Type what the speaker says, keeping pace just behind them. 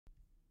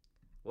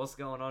What's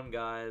going on,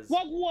 guys?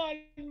 What one,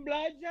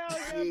 blood?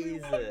 What's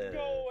Jesus.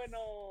 going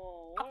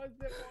on? What's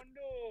everyone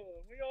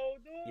doing? We all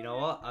doing? You know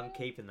what? I'm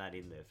keeping that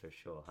in there for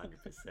sure,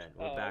 100%.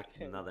 We're Oh, back okay,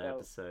 with another dope.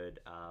 episode.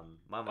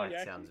 My Oh, mic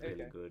you sounds actually?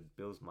 really Okay. good.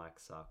 Bill's mic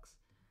sucks.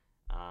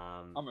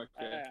 I'm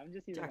okay. I'm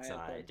just using Jack's my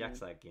alright. AirPods,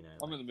 Jack's man. like,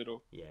 I'm in the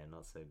middle. yeah,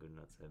 not so good,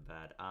 not so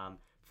bad.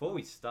 Before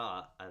we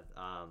start, I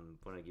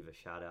want to give a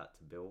shout out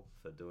to Bill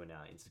for doing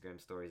our Instagram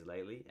stories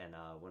lately, and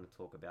I want to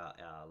talk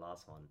about our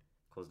last one.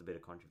 Caused a bit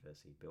of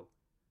controversy, Bill.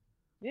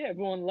 Yeah,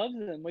 everyone loves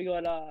him. We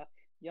got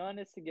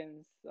Giannis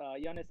against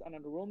Giannis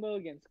Antetokounmpo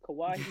against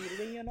Kawhi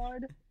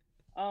Leonard.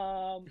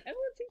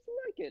 Everyone seems to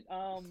like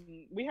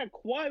it. We had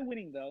Kawhi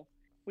winning though,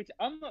 which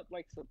I'm not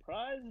like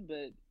surprised,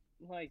 but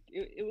like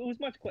it was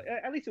much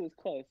at least it was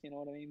close. You know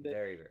what I mean? But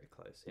Very, very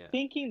close, yeah.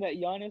 thinking that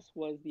Giannis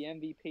was the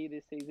MVP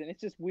this season, it's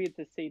just weird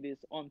to see this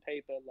on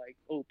paper. Like,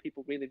 oh,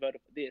 people really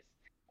voted for this.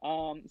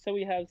 So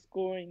we have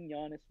scoring,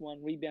 Giannis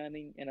won,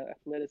 rebounding, and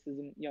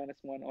athleticism, Giannis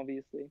won,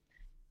 obviously.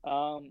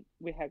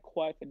 We had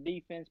Kawhi for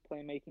defense,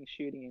 playmaking,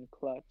 shooting, and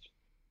clutch.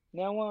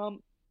 Now,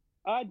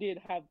 I did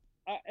have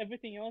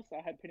everything else.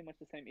 I had pretty much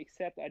the same,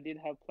 except I did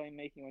have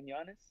playmaking on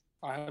Giannis.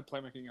 I had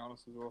playmaking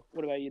Giannis as well.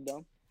 What about you,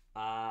 Dom?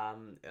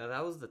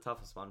 That was the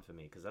toughest one for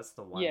me because that's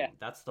the one. Yeah.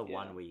 That's the Yeah.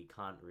 one where you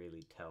can't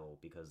really tell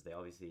because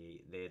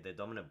they're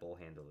dominant ball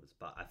handlers.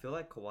 But I feel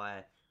like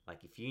Kawhi,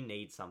 like if you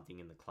need something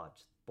in the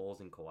clutch,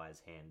 balls in Kawhi's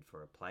hand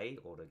for a play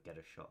or to get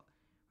a shot.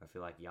 I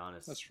feel like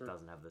Giannis That's true.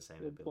 doesn't have the same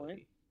Good point.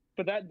 ability.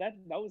 But that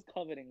was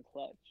covered in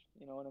clutch.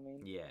 You know what I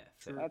mean? Yeah,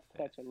 fair, That's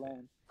fair, clutch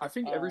alone. I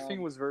think everything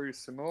Um, was very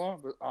similar,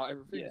 but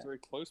everything was yeah. very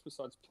close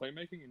besides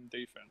playmaking and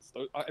defense.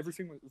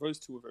 Those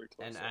two were very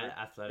close. And so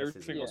athleticism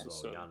everything as else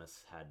was well. certain.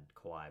 Giannis had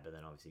Kawhi, but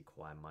then obviously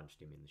Kawhi munched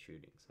him in the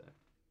shooting. So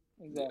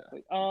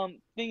Exactly.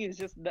 Thing is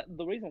just that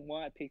the reason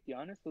why I picked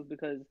Giannis was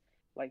because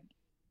like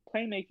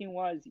playmaking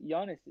wise,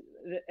 Giannis,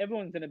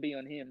 everyone's gonna be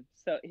on him.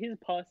 So he's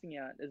passing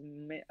out as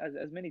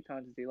many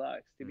times as he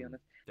likes. To be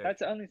honest, very that's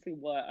true. honestly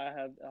why I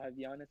have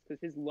Giannis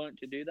because he's learned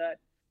to do that.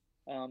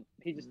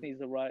 He just needs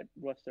the right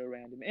roster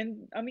around him,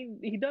 and I mean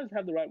he does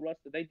have the right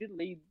roster. They did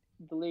lead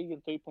the league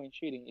in 3-point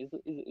shooting.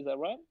 Is that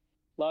right?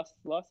 Last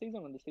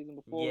season or the season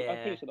before? I'm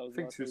Yeah. pretty sure that I was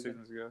think last 2 season.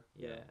 seasons ago.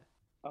 yeah,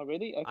 Oh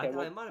really? Okay. I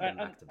well, it might have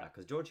been back to back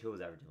because George Hill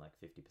was averaging like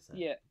 50%.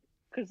 Yeah,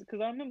 because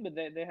I remember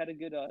they had a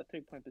good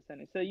 3-point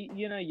percentage. So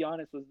you know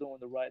Giannis was doing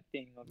the right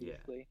thing,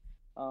 obviously.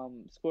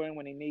 Scoring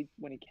when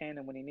he can,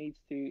 and when he needs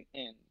to,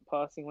 and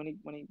passing when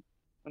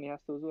he has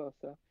to as well.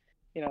 So,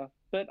 you know,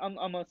 but I'm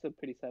also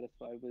pretty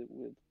satisfied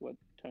with what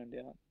turned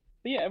out.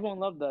 But yeah, everyone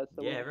loved that.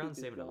 So Yeah, we'll everyone's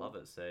keep this seeming to going. love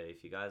it. So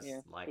if you guys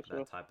Yeah, like for that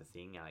sure. type of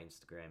thing, our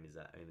Instagram is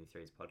at Only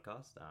Threes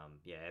Podcast.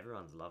 Yeah,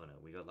 everyone's loving it.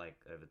 We got like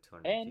over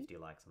 250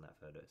 likes on that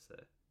photo. So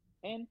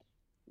And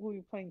we'll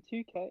be playing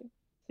 2K,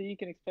 so you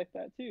can expect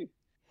that too.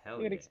 hell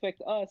You can yeah.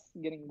 expect us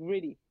getting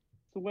gritty,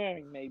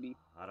 swearing maybe.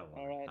 I don't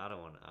want. All right. I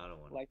don't want. I don't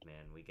want. Like,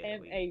 Man, we get.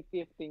 NA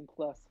 15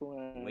 plus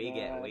swearing. We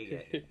get alright?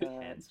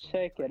 intense. when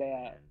Check we it play,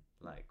 out. Man.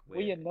 Like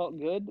We are not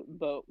good,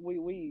 but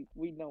we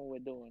know what we're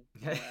doing.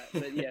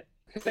 But yeah,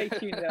 stay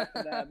tuned out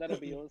for that. That'll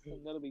be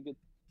awesome. That'll be good.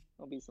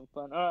 That'll be some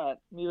fun. All right,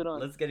 moving on.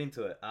 Let's get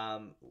into it. I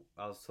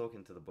was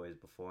talking to the boys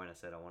before, and I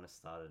said I want to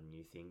start a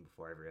new thing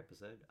before every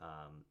episode.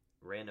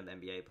 Random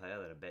NBA player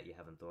that I bet you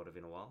haven't thought of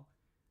in a while.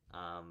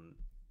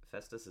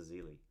 Festus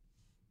Ezeli.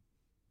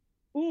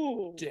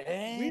 Ooh,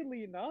 Damn.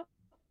 weirdly enough,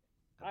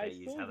 I I bet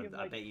you saw haven't. him, I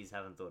like- bet you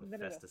haven't thought of No,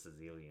 no, no. Festus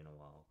Ezeli in a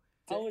while.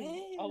 I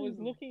was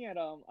looking at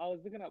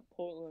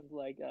Portland's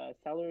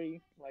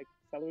salary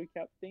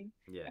cap thing,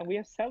 Yeah. and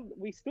we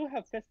still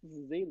have Festus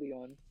Ezeli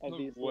on,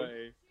 obviously. No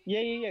way.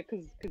 Yeah,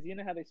 because you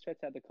know how they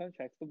stretch out the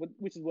contracts,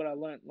 which is what I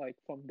learned like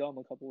from Dom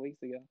a couple of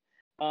weeks ago.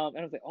 And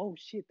I was like, oh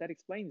shit, that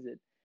explains it.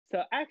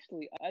 So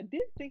actually, I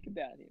did think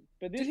about him,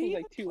 but this Did he was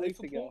ever like 2 play weeks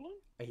for ago. Portland?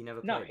 He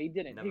never No, played. he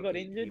didn't. Never He got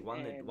played. injured. He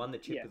and, won the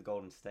chip yeah. with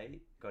Golden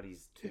State. Got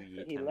his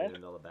 2-year, He $10 left.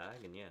 million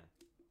bag, and yeah,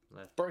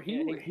 left. Bro, he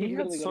Yeah, he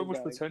had really so got much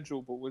a bag.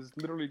 potential, but was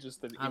literally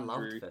just an I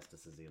loved injury.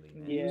 Festus Ezeli,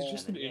 man. Yeah, was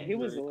just an he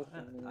was injury.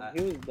 awesome. Man.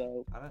 He was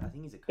dope. I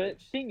think he's a But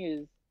coach. thing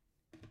is,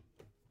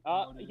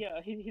 Oh, dude.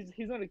 yeah,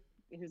 he's not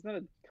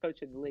a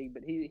coach in the league,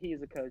 but he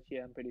is a coach.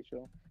 Yeah, I'm pretty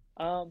sure.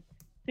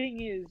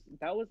 Thing is,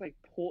 that was like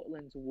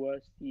Portland's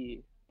worst year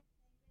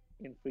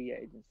in free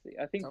agency.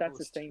 I think That that's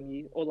the was same true.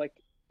 year, or like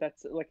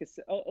that's like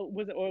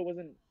was it, or it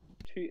wasn't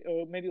two,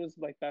 or maybe it was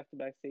like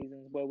back-to-back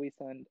seasons where we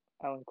signed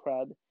Alan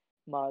Crabb,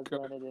 Mars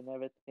Correct. Leonard, and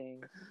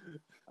everything.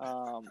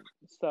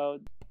 So,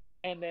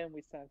 and then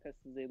we signed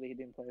Festus Ezeli. He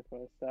didn't play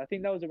for us, so I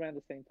think that was around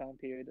the same time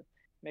period.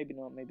 Maybe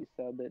not, maybe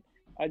so, but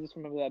I just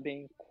remember that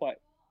being quite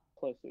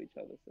close to each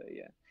other. So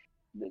yeah,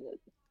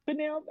 but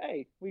now,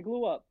 hey, we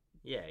grew up.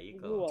 Yeah, you He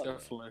got blew up.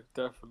 Definitely.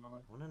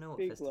 I want to know what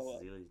Big Festus blow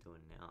up. Ezeli's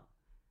doing now.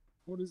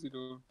 What is he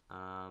doing?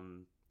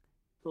 Um,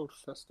 Lord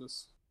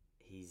Festus.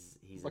 he's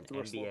Like an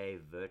the wrestler. NBA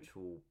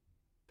virtual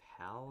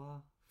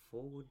power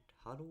forward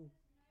huddle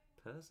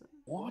person.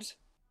 What?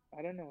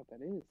 I don't know what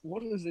that is.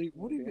 What is he?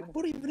 What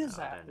even is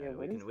I that? don't know. Yeah, we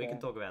what can is we can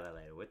that? talk about that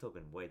later. We're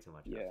talking way too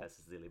much about Yeah.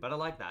 Festus Ezeli, but I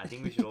like that. I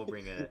think we should all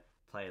bring a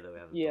player that we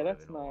haven't Yeah, thought of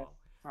that's in a nice. while.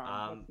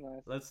 Alright.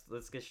 That's nice.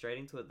 Let's get straight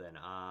into it then.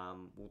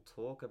 We'll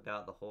talk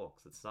about the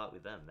Hawks. Let's start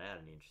with them. They had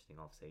an interesting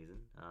off season.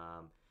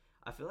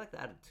 I feel like they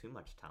added too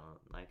much talent.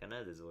 Like I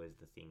know there's always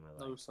the thing where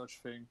No like, such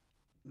thing.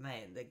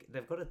 man,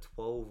 they've got a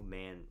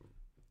 12-man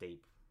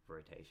deep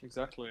rotation.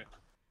 Exactly.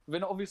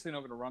 They're obviously not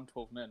going to run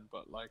 12 men,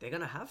 but like They're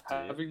gonna have to.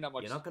 having that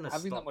much, You're not gonna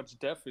having stop. that much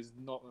depth is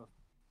not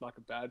like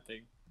a bad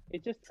thing.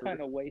 It's just True.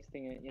 kind of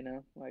wasting it, you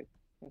know. Like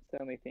that's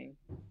the only thing.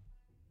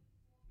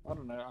 I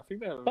don't know. I think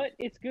they have. But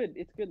it's good.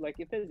 It's good. Like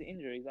if there's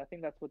injuries, I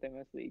think that's what they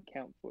mostly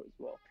count for as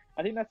well.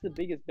 I think that's the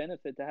biggest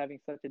benefit to having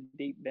such a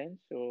deep bench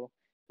or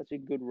such a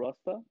good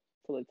roster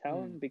full of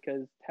talent.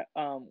 Because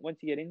once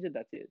you get injured,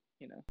 that's it.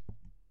 You know.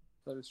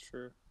 That is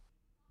true.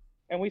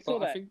 And we saw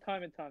But I that think-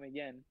 time and time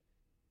again.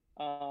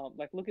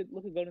 Like look at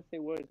Golden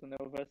State Warriors when they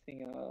were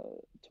versing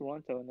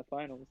Toronto in the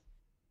finals.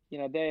 You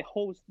know, their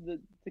whole the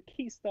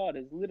key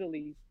starters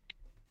literally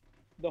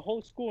the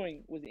whole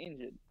scoring was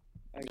injured.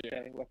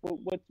 Okay, like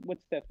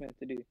what's Steph meant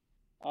to do?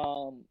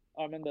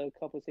 I remember a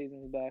couple of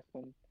seasons back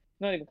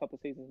not even a couple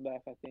of seasons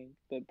back, I think,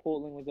 but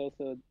Portland was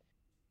also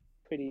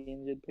pretty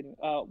injured.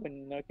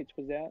 When Nurkic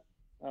was out.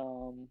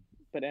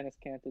 But Enes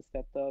Kanter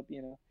stepped up.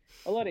 You know,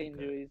 a lot of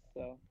injuries.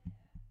 So,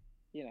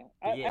 you know,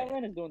 Yeah.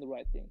 Atlanta's doing the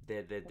right thing. Their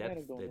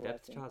Atlanta's doing the right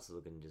depth thing. charts are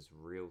looking just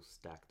real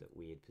stacked at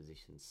weird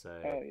positions. So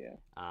Oh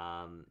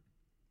yeah.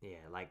 yeah,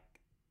 like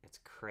it's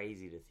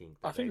crazy to think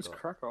I that think they it's got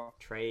Cracker.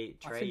 Trey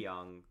think-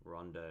 Young,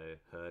 Rondo,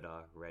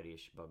 Herder,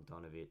 Reddish,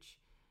 Bogdanovic,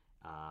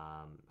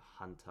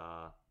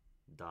 Hunter,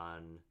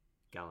 Dunn,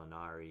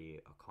 Gallinari,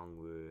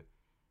 Okongwu,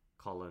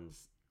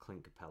 Collins,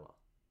 Clint Capella.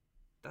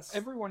 That's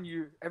Everyone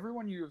you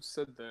have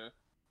said there,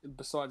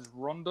 besides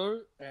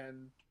Rondo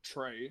and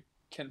Trey,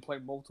 can play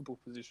multiple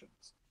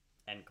positions.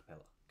 and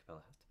Capella.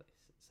 Capella has to play.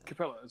 So.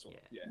 Capella as well.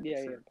 Yeah.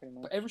 Yeah, true. yeah, pretty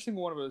much. But every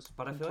single one of us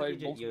But I can feel play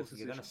like multiple you're going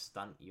to positions.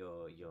 stunt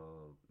your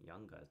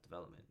young guys'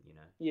 development. You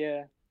know.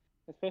 Yeah,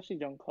 especially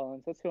John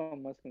Collins. That's who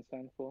I'm most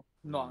concerned for.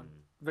 None. Mm.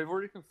 They've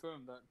already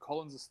confirmed that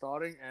Collins is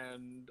starting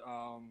and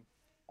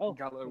Oh,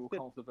 Gallo that's will good.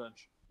 come off the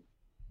bench.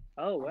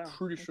 Oh wow. I'm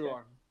pretty sure Okay.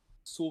 I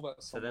saw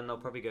that. So then they'll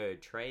probably go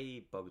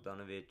Trey,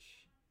 Bogdanovic.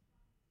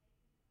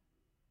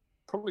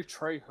 probably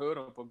Trey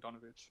Herder,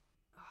 Bogdanovic.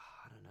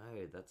 I don't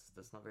know.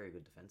 That's not very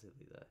good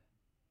defensively though.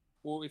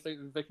 Or if they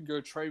can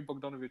go Trey,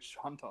 Bogdanovic,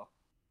 Hunter,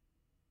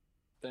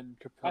 then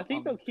Capella. I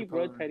think they'll keep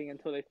Capella- rotating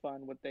until they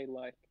find what they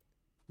like.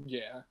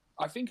 Yeah,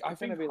 I think It's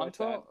gonna be like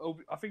Hunter.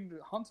 that. I think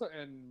Hunter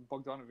and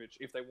Bogdanovic,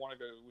 if they want to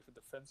go with a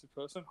defensive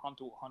person,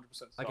 Hunter will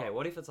 100% start. Okay,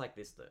 what if it's like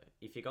this though?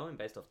 If you're going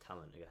based off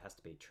talent, it has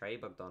to be Trey,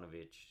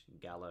 Bogdanovic,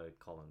 Gallo,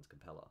 Collins,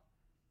 Capella.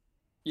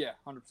 Yeah,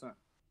 100%.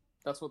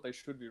 That's what they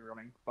should be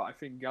running. But I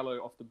think Gallo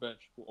off the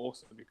bench will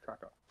also be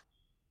Cracker.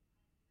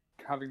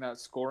 Having that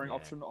scoring Yeah,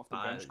 option off the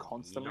but bench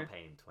constantly. You're not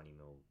paying him 20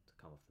 mil to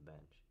come off the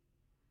bench.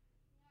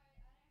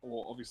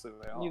 Well, obviously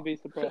they are. You'd be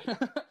surprised.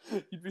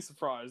 You'd be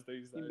surprised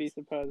these days. You'd be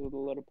surprised with a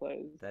lot of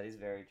players. That is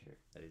very true.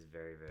 That is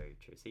very, very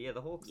true. So yeah,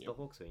 the Hawks. Yep. The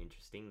Hawks are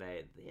interesting.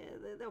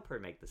 They'll probably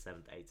make the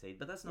 7th, 8th seed,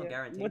 but that's not Yeah,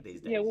 guaranteed what's-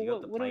 these days. Yeah, you well,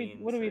 got the what do we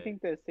play-in, what do we so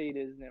think their seed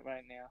is in it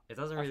right now? It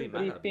doesn't I really think- What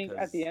do you matter think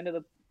because at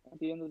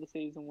the end of the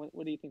season?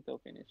 What do you think they'll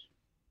finish?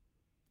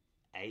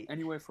 8.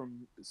 Anywhere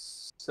from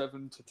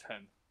 7 to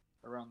 10,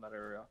 around that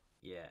area.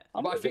 Yeah,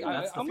 I'm But I gonna think give-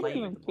 that's I'm the gonna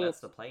give play-in. them That's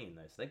fifth. the play-in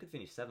though, so they could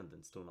finish 7th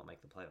and still not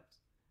make the playoffs.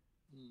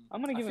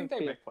 I'm gonna give I think them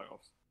they fifth. make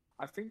playoffs.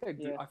 I think they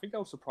do. Yeah. I think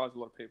they'll surprise a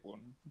lot of people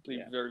and be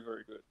Yeah. very,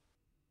 very good.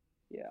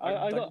 Yeah, Like,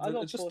 I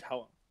got it's just four,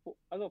 talent.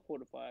 I got 4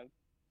 to 5.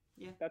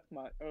 Yeah. That's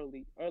my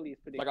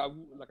earliest prediction. I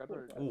don't. 4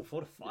 to 5. Oh,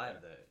 4 to 5 Yeah.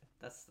 though.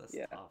 That's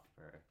Yeah. tough,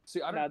 bro.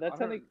 See, I don't. No, that's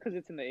I only don't- because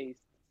it's in the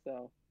East.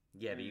 So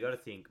Yeah, but you Mm. got to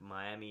think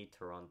Miami,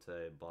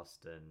 Toronto,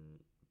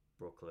 Boston,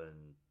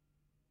 Brooklyn.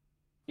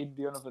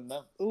 Indiana than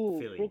them. ooh,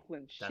 Philly.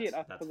 Brooklyn. Shit,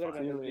 I That's forgot about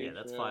five. those Philly. Yeah, teams.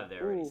 that's Yeah. 5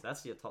 there already. Ooh. So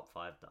that's your top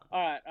 5 done. All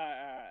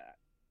right.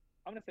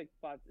 I'm gonna say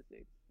 5 to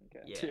 6.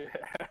 Okay.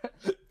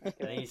 Yeah. And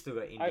then you still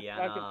got I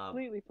Indiana.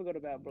 completely forgot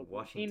about Brooklyn.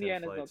 Washington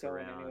Indiana's not floats going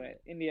around. anywhere.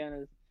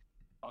 Indiana's.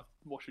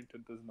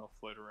 Washington does not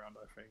float around.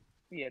 I think.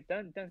 Yeah,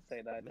 don't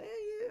say that.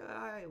 Yeah,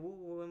 alright.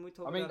 Well, when we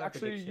talk I mean, about our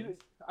actually,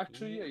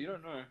 predictions, yeah, you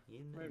don't know.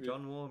 Maybe.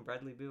 John Wall and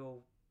Bradley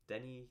Beal,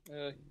 Denny,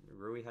 Yeah,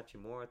 Rui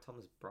Hachimura,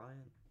 Thomas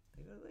Bryant.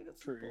 They got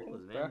some true.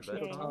 ballers, They man. actually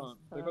But, got talent.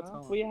 They got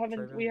talent. We Trevor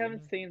haven't Green.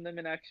 seen them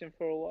in action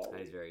for a while.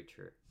 that is very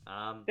true.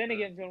 Then but-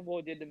 again, John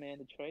Wall did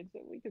demand a trade, so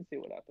we can see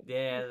what happens.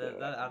 yeah, We'll see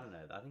what I happens.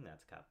 don't know. I think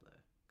that's cap though,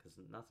 because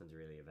nothing's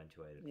really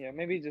eventuated. Yeah, from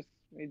maybe it.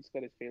 he just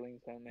got his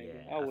feelings hurt. Maybe.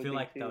 Yeah, I would feel be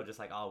like too. they were just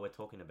like, oh, we're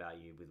talking about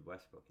you with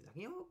Westbrook. He's like,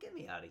 you know, what, get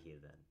me out of here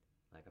then.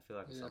 Like, I feel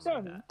like it's Yeah.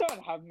 something like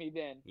Don't have me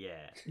then. that.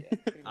 Yeah. Yeah,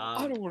 pretty much.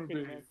 I don't want to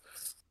pretty be. much.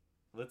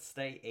 Let's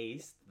stay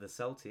east. The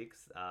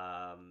Celtics.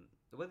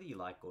 Whether you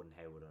like Gordon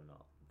Hayward or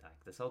not,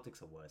 like the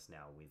Celtics are worse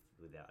now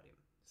without him.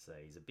 So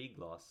he's a big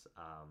loss.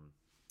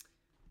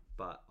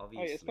 But Oh,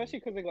 obviously, yeah, especially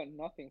because they got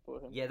nothing for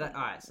him. yeah.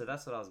 All right. So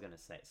that's what I was gonna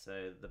say.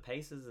 So the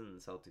Pacers and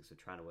the Celtics are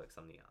trying to work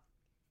something out.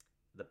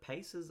 The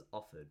Pacers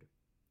offered,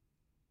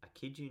 I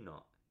kid you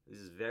not, this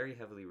is very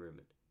heavily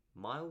rumored,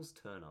 Miles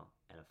Turner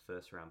and a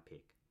first round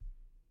pick.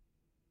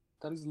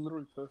 That is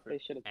literally They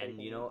perfect. should have taken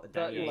And you him. know what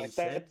That Danny is- Ainge like,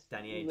 said? that's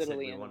Danny Ainge said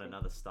literally we want anything.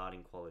 another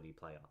starting quality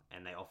player,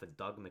 and they offered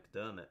Doug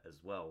McDermott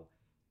as well.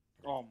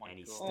 Oh my And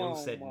he God. still Oh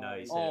said no. my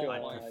He Oh said,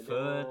 God. I'd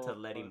prefer to God.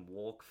 let him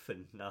walk for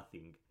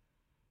nothing.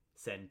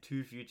 Send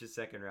 2 future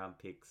second round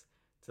picks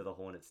to the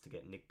Hornets to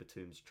get Nick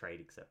Batum's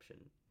trade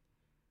exception.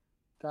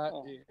 That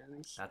Oh.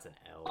 is. That's an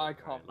L. I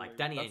bro. can't Like believe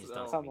Danny that's Ainge's an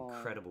done L. some Come on.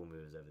 incredible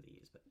moves over the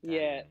years, but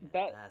Yeah, damn, man,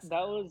 that that's an that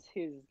L. was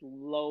his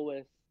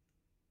lowest.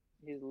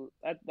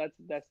 That's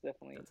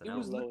definitely That's an It L.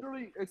 was his lowest.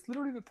 literally. It's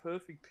literally the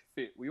perfect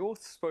fit. We all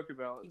spoke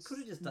about. He could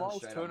have just done Miles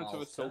straight Turner up to the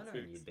Miles Turner and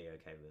Celtics. you'd be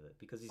okay with it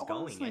because he's going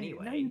Honestly,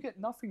 anyway. now you get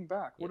nothing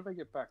back. What Yeah. do they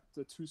get back?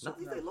 The 2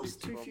 Nothing. They second-round lost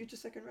picks 2 from- future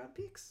second round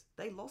picks.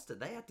 They lost it.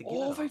 They had to give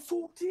Oh, it they up.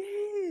 full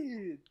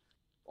did.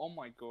 Oh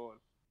my God,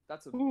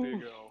 that's a Oof.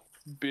 big L.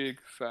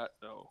 Big fat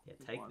L. Yeah,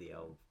 in take my the opinion.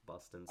 L,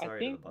 Boston. I Sorry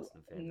to the think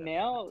Boston fans.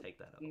 now- Take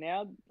that L.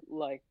 Now,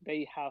 like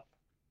they have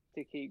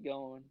to keep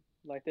going.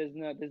 Like there's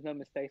no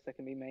mistakes that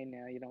can be made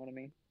now. You know what I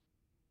mean?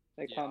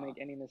 They can't Yeah. make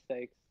any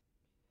mistakes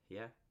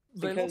Yeah.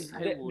 They because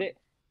lost Hayward.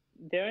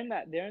 they're in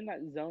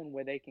that zone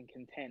where they can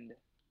contend,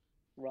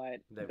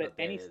 right? They've but got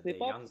their, any their slip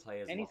young ups,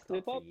 players any locked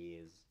slip up ups, for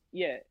years.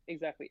 yeah,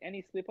 exactly.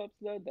 Any slip ups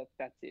though,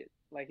 that's it.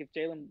 Like if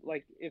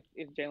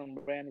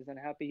Jalen Brown is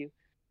unhappy,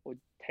 or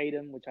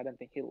Tatum, which I don't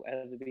think he'll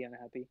ever be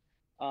unhappy,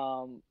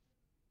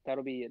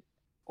 that'll be it.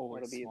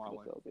 Always That'll be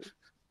smiling. it for the Celtics.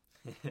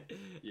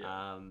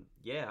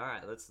 Yeah. All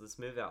right. Let's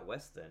move out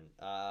west then.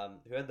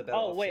 Who had the better?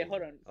 Oh wait, offseason?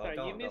 hold on. Oh, Sorry,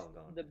 go you on, missed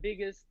go on. the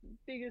biggest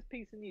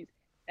piece of news.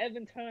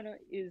 Evan Turner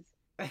is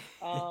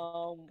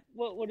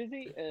what is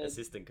he?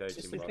 Assistant coach in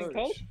assistant Boston.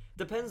 coach?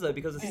 Depends though,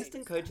 because Hey,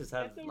 assistant coaches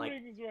have Get the like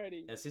rings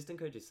ready. assistant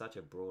coach is such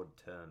a broad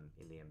term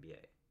in the NBA.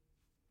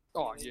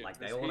 Oh yeah, Like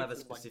they there's all have a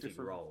heaps of, like, specific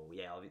different- role.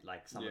 Yeah,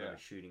 like some of them Yeah. are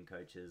shooting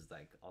coaches,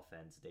 like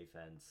offense,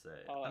 defense.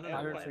 Oh, I don't I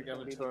know. don't what think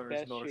Evan Evan be Turner's- the Turner is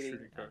best not a shooting-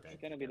 shooting I coach. don't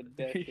He's gonna think be the Evan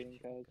best Turner's shooting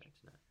coach.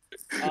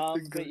 no.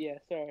 But yeah,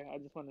 sorry, I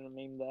just wanted to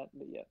meme that.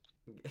 But yeah,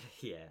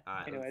 Yeah. All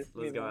right. Anyways, let's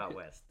move go on. out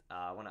west.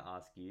 I want to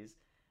ask you,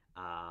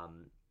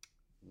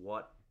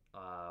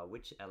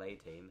 which LA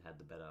team had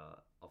the better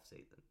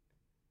offseason?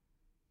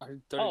 I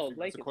don't oh, think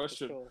Lakers that's a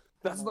question. for sure.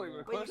 That's Come not on even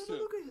a now. But you question.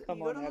 gotta look at, Come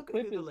you on gotta now, look at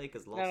who the Clippers-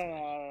 Lakers No, lost. no,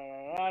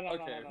 man. no.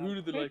 Okay, who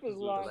did the Clippers Lakers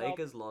lose? line The up-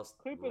 Lakers lost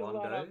Clippers Rondo,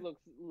 lineup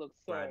looks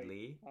sorry.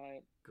 Bradley,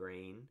 Alright.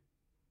 Green,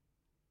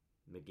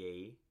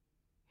 McGee,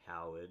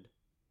 Howard.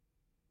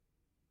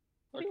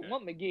 They don't Okay.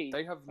 want McGee.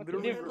 They have Okay, They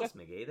literally they're- lost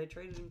McGee. They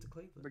traded him to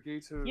Cleveland.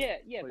 McGee to Yeah,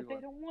 but they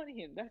Cleveland. don't want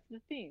him. That's the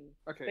thing.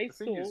 Okay, they the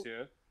thing is, saw-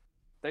 yeah,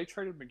 they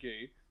traded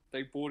McGee.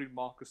 They bought in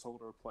Marcus Gasol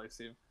to replace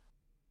him,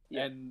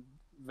 Yeah. and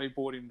they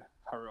bought in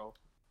Harrell.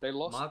 They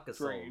lost Marcus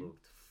Green.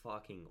 looked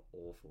fucking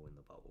awful in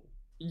the bubble.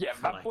 Yeah,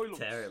 that like, boy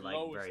looked like,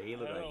 slow bro, as he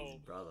looked like hell. his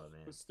brother,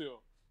 man. But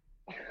still,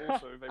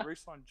 also they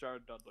re-signed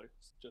Jared Dudley.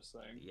 Just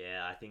saying.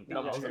 Yeah, I think Yeah,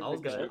 I was Jared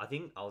gonna. Dudley. I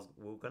think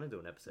we were gonna do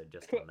an episode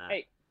just Ca- on that.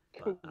 Hey,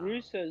 but,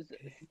 Caruso's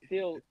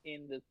still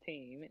in the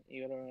team.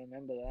 You gotta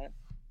remember that.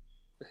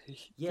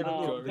 Yeah, but,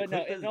 look, the but no,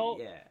 Clippers, in all-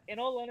 yeah, In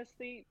all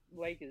honesty,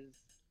 Lakers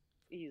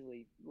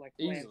easily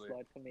Easily,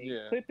 landslide for me.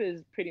 yeah.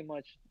 Clippers pretty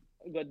much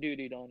got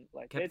doo-dooed on.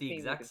 Like their kept the team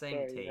exact looking same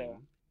sorry as team,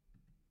 hell.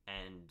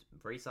 and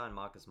re-signed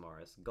Marcus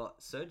Morris,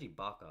 got Serge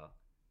Ibaka,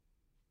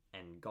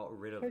 and got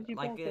rid of Serge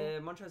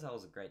Ibaka. Montrezl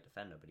was a great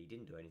defender, but he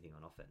didn't do anything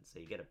on offense. So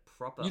you get a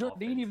proper. You don't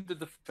offense. need him to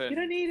defend. You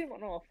don't need him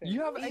on offense.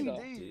 You have either.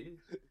 AD. Dude.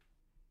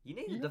 You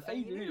need You a have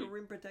defend. You need a AD.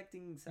 rim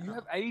protecting center. You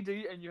have AD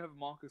and you have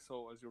Marcus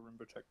Gasol as your rim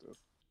protector.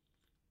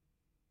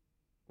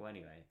 Well,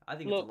 anyway, I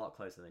think Look, it's a lot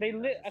closer than They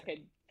you guys are okay.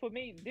 saying. For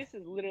me, this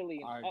is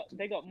literally I-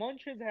 they got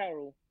Montrezl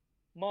Harrell,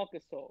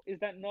 Marcus Gasol. Is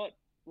that not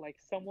like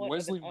somewhat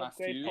Wesley of an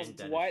upgrade Matthews. from And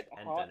Dennis- Dwight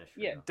and Hart? Dennis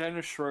Yeah, Schroeder.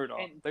 Dennis Schroeder.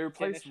 And They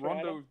replaced Dennis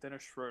Rondo Schroeder. with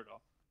Dennis Schroeder.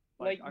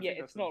 like I yeah, think it's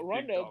that's a not big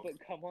Rondo, dog. but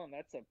come on,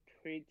 that's a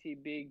pretty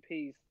big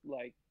piece.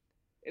 Like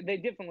they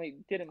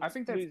definitely didn't I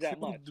think they've lose that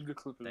killed much. the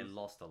Clippers. They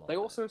lost a lot. They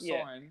though. also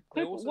Yeah. signed.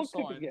 Clipper- They also what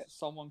Clippers signed get?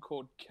 someone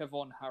called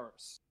Kevon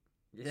Harris.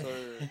 Yeah. So-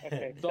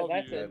 Okay, so W.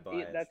 that's Go a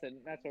bias.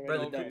 that's already Bro,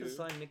 the W. done. Clippers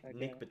signed Nick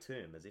Okay.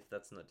 Batum as if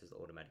that's not just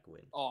automatic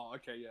win. Oh,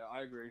 okay, yeah,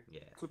 I agree.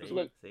 Yeah. Clippers See?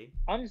 look- See?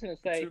 I'm just gonna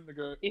say Batum to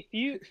go. if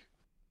you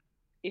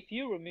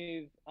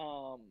remove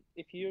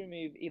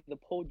either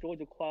Paul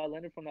George or Kawhi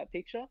Leonard from that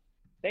picture,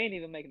 they ain't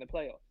even making the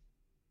playoffs.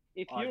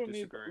 If you I remove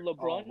disagree.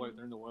 LeBron, Oh, wait,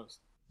 they're in the West.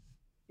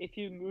 if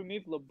you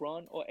remove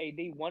LeBron or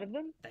AD, one of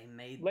them, They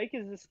made.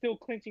 Lakers is still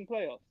clinching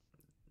playoffs.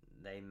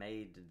 They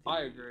made. The,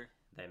 I agree.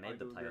 They I made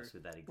the do playoffs agree.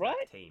 with that exact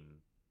Right?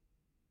 team,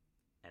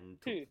 and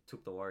Who?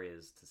 took the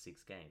Warriors to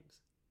 6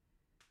 games.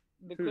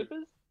 The Who?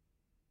 Clippers.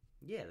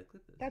 Yeah, the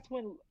Clippers. That's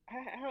when.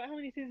 How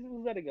many seasons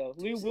was that ago?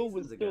 2 Lou Will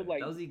was seasons still ago. like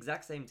That was the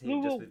exact same team,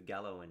 Lou just Will- with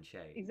Gallo and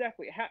Shea.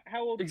 exactly.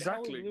 How old? Exactly.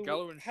 How old is Lou,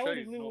 Gallo and how old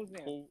Shea, is Lou not Wills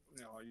now? Paul.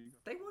 No, you...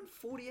 They won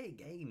 48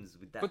 games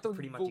with that But the,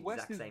 pretty much the exact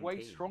West is same way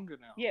team. stronger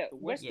now. Yeah, the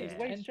West Yeah. is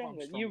way 10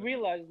 stronger. times You now.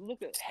 realize?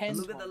 Look at 10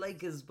 Look at the times.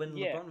 Lakers when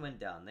Yeah. LeBron went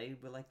down. They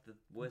were like the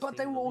worst. But team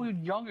they in were the all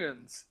league.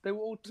 youngins. They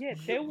were all. Yeah,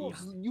 they were-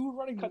 You were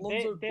running They're-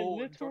 Lonzo they're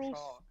Ball and Josh literal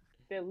Hart.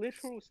 their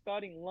literal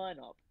starting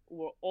lineup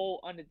were all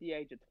under the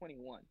age of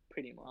 21,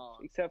 pretty much, Oh.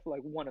 except for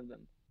like one of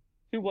them.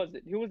 Who was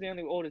it? Who was the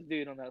only oldest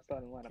dude on that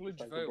starting lineup Probably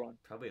besides JaVale. LeBron?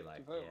 Probably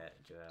like JaVale. yeah,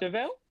 JaVale.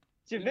 JaVale?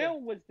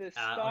 JaVale was the Andre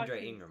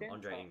starting Ingram. center.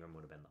 Andre Ingram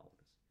would have been the oldest.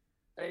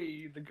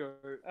 Hey, the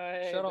goat.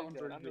 Hey, Shout out the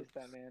Andre God, I Ingram. miss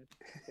that man.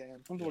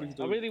 Damn. Wonder what he's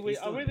Yeah. I doing. really wish. He's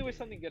still doing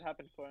something it. good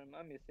happened for him.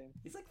 I miss him.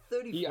 He's like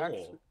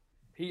 34.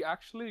 He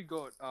actually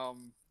got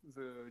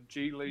the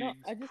G League's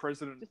I just-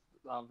 president, just-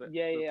 the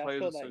Yeah, I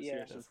Players saw that, Association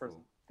yeah. That's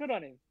president. cool. Good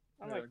on him.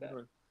 I Yeah, like that.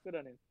 good. Good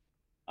on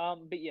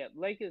him. But yeah,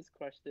 Lakers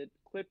crushed it.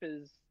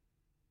 Clippers.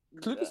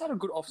 Clippers had a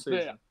good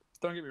offseason.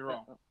 Don't get me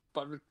wrong.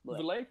 But the Yeah.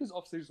 Lakers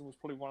offseason was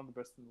probably one of the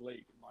best in the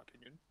league, in my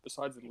opinion,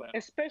 besides Atlanta.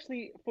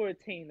 Especially for a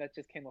team that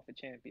just came off a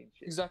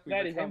championship. Exactly.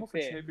 That They is came off a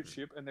unfair.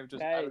 championship and they've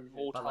just That added is-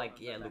 more But talent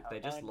like, yeah, than look, they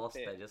they have. just lost.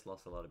 Unfair. They just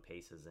lost a lot of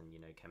pieces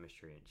and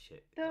chemistry and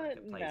shit. Doesn't Like,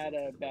 it plays matter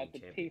into about the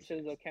winning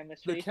pieces or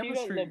championships. chemistry. If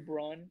chemistry- you got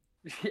LeBron,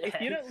 Yeah.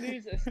 if you don't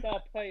lose a star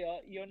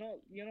player, you're not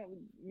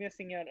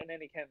missing out on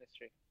any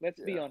chemistry. Let's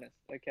be Yeah. honest,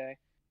 okay?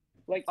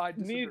 Like I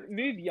disagree with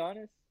move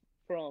Giannis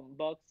from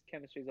Bucks,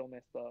 chemistry's all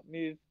messed up.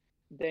 Move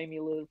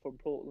Damian Lillard from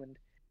Portland,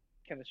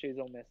 chemistry's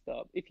all messed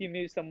up. If you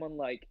move someone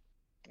like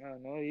I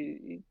don't know,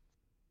 I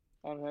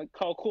don't know,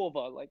 Kyle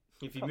Korver, like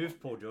If you Come move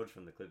Paul George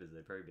from the Clippers,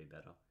 they'd probably be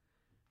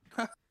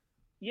better.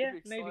 yeah,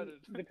 be maybe excited.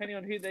 depending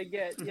on who they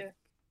get, yeah.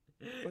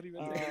 But he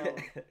went Um,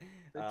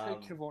 They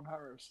take Kevon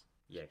Harris.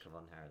 Yeah,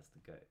 Kevon Harris,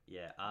 the goat.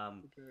 Yeah.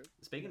 Okay.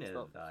 Speaking Next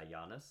of up.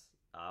 Giannis,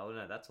 well,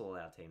 no, that's all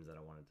our teams that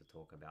I wanted to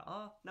talk about.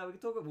 Oh no,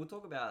 we'll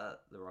talk about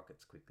the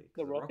Rockets quickly. 'cause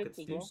The Rockets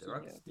as did, well? the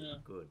Rockets did Yeah.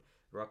 good.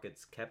 The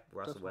Rockets kept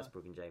Russell Definitely.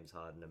 Westbrook and James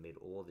Harden amid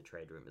all the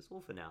trade rumors,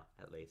 all for now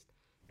at least.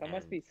 That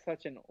must And- be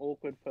such an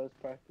awkward first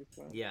practice,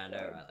 bro. Yeah, I know,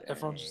 God right? damn.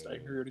 Everyone's just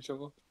angry at each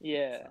other.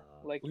 Yeah,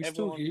 So, like we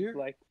still everyone's here?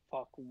 like,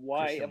 fuck,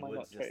 why Christian am I not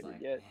Wood's just traded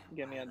like, yet? "Man,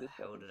 Get me why out of the this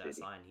hell fucking did I city.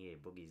 sign here?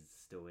 Boogie's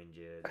still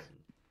injured.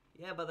 And,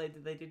 yeah, but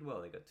they did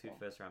well. They got two Oh.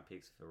 first-round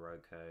picks for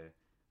Roko,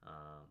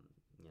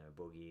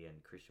 Boogie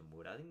and Christian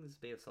Wood. I think this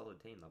will be a solid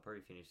team. They'll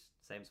probably finish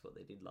same spot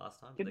they did last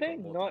time. but Did they got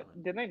more not?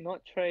 talent. Did they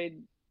not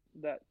trade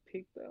that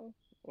pick though?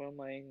 Or am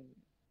I?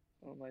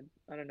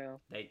 I don't know.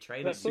 They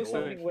traded I saw your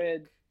something pick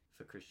where-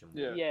 for Christian Wood.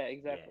 Yeah. Yeah,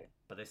 exactly. Yeah,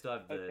 but they still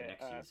have the Okay,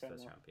 next alright, year's fair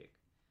first enough. round pick.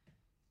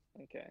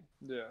 Okay.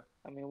 Yeah.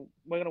 I mean,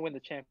 we're gonna win the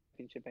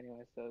championship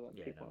anyway, so like,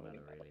 Yeah, people no don't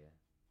matter really matter.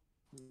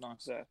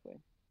 Nice. really.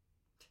 Exactly.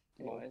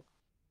 Well, Anyways,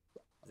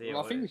 So, yeah, Well,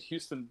 I what- think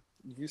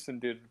Houston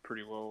did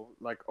pretty well.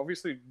 Like,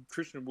 obviously,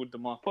 Christian Wood,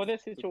 DeMarcus. for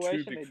this two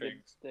situation, big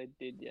things. they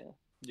did, yeah.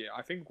 Yeah,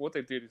 I think what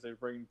they did is they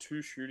brought in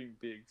two shooting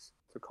bigs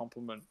to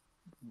complement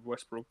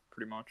Westbrook,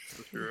 pretty much,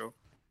 for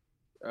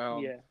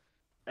real. Yeah.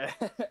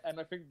 And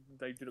I think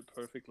they did it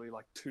perfectly.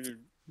 Like,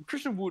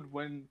 Christian Wood,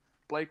 when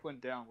Blake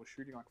went down, was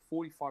shooting like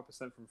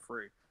 45% from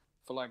free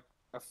for like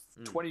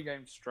 20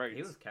 games straight.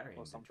 he was carrying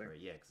or something.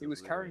 Detroit, yeah. 'cause He there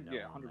was literally carrying- no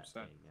yeah, one on that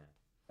 100%. team, yeah.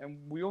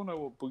 And we all know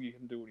what Boogie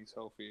can do when he's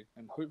healthy,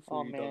 and hopefully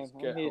Oh he man, does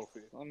get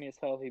healthy. I miss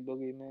healthy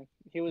Boogie, man.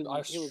 He was I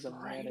a straight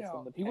menace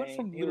on the out- he went paint.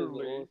 from He was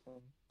literally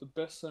awesome. The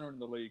best center in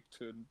the league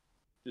to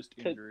just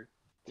To- injury.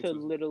 which To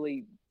was-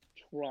 literally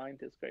trying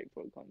to scrape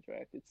for a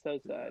contract. It's so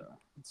sad. yeah,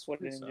 it's what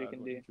an pretty injury sad can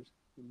what do. injuries-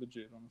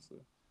 Legit, honestly.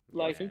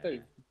 Like- I think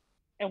they.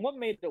 And what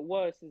made it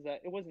worse is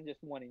that it wasn't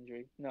just one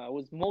injury. No, it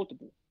was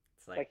multiple.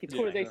 It's Like, he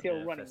tore his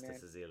ACL running,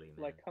 Festus man. Ezeli, man.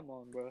 Like, come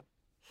on, bro.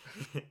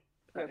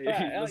 Hey,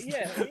 Yeah, listen-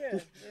 yeah.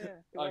 'Cause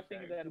I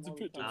think Okay, that it's a all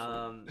the bit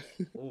time.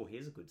 Oh,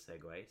 here's a good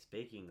segue.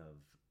 Speaking of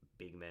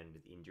big men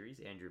with injuries,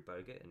 Andrew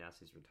Bogut announced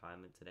his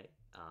retirement today.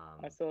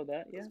 I saw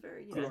that. It Yeah. was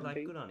very, Good on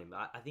good on him.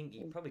 I think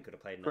he probably could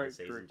have played Great another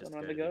season career. just to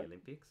One go on to the the go.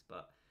 Olympics,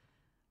 but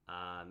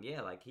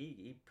like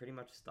he pretty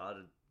much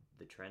started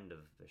the trend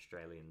of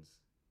Australians.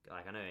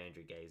 Like, I know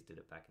Andrew Gaze did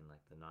it back in like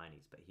the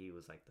 90s, but he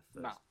was like the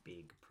first Nah.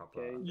 big proper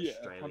Okay. Yeah,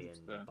 Australian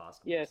 100%. basketball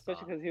Yeah, star.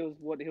 especially because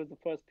he was the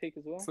first pick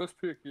as well. First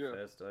pick, yeah.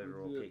 First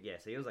overall Yeah. pick, yeah.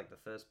 So he was like the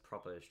first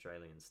proper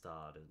Australian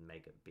star to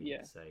make it big.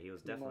 Yeah. So he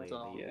was Pretty much,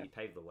 definitely yeah. he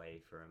paved the way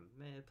for him.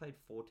 Man, he played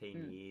 14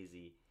 Mm.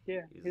 years.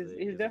 Yeah, He's he's, a- he's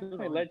he's a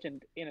definitely a good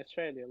legend in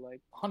Australia. Like,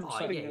 100%.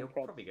 Oh yeah, him he'll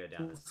props. probably go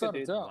down as Without a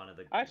dude. doubt. one of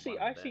the. I actually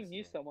best, knew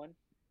yeah. someone.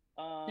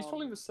 He's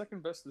probably the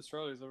second best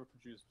Australia's ever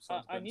produced.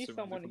 Besides I Ben knew Simmons,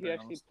 someone if I'm who being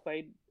actually honest.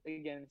 played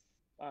against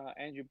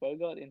Andrew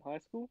Bogart in high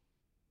school.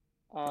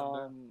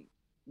 Oh, man.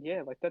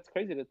 Yeah, like that's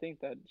crazy to think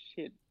that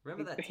shit.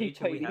 Remember that he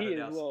teacher we played had here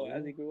at as our well school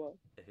as he grew up.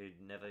 who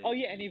never. Oh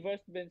yeah, and he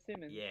versed Ben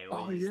Simmons. Yeah.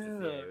 Oh, He used to,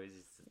 yeah. It was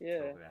just Yeah.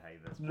 talk about how he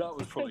versed That Ben was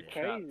That's so probably Simmons.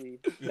 cap. crazy.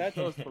 Yeah. That's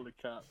That was probably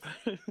cap.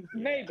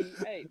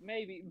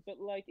 maybe, but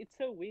like it's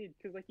so weird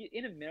because like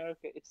in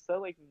America, it's so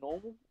like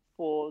normal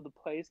for the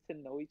players to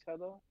know each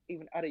other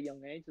even at a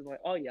young age. It's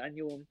like, oh yeah, I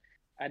knew him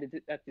at this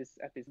game.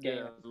 Yeah,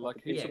 at this like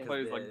competition. heaps Yeah, of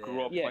players 'cause like they're-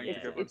 grew up yeah, playing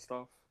it's- together and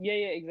stuff. Yeah,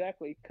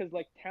 exactly. Because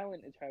like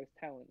talent attracts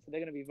talent, so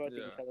they're gonna be versing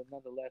Yeah. each other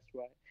nonetheless,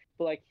 right?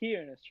 But like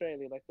here in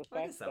Australia, like the I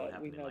fact guess that would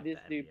that we happen in, know like, this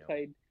the dude NBL.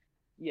 played,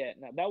 yeah,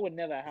 no, that would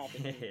never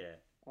happen. yeah.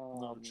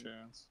 Not a Um,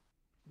 chance.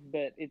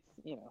 but it's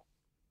Yeah.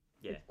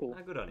 It's cool.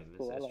 No, good on him. It's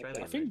cool, He's I an like that.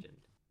 Australian I think-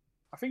 legend.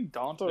 I think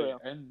Dante Oh,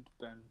 yeah. and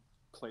Ben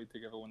played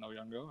together when they were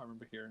younger. I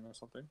remember hearing or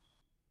something.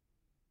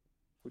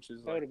 Which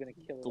is that would like, have been a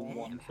killer. the right?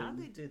 one How did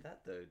thing. they do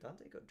that though?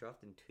 Dante got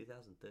drafted in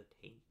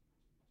 2013.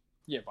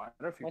 yeah, but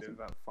I don't think Wasn't-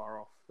 they're that far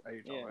off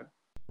age, Yeah. are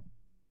they?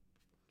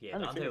 Yeah,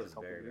 Only Dante finished a was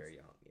couple very, of years. very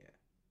young. Yeah.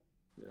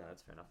 Yeah,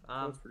 that's fair enough.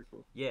 That's pretty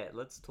cool. Yeah,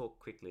 let's talk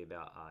quickly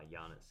about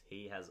Giannis.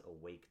 He has a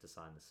week to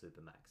sign the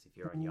Supermax. If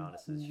you're in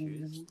Giannis's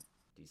shoes,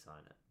 do you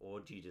sign it? Or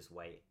do you just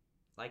wait?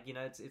 Like,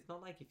 it's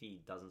not like if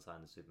he doesn't sign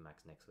the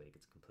Supermax next week,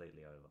 it's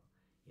completely over.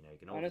 You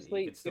can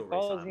Honestly, you can still if I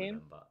was re-sign with him,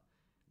 him, but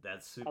that I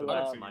Supermax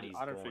love- money's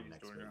I don't gone think he's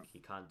next doing week. it. He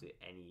can't do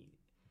any...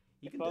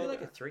 You If can I do was-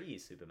 like a 3-year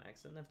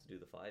Supermax, don't have to do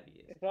the 5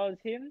 years. If I was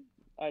him,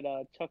 I'd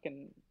chuck a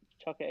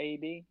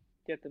AD,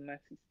 get the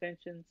max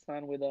extension,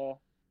 sign with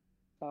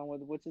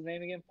what's his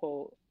name again?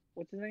 Paul.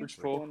 What's his name? Rich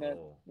Paul. Doing that-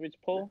 Paul. Rich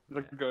Paul.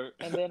 Look, go.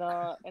 And then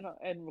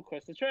and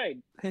request a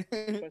trade. Request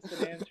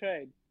a damn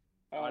trade.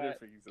 I Alright, don't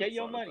think he's get gonna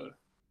your sign it, money.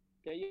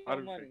 though. Get your I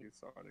don't money. think he's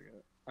signing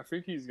it. I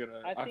think he's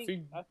gonna. I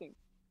think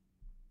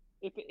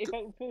if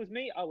it was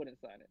me, I wouldn't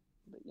sign it.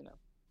 But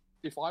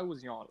if I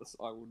was Giannis,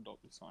 I would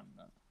not be signing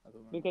that. I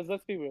don't know. because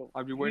let's be real.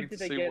 I'd be Who waiting did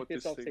to they see get what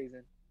this this off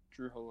season?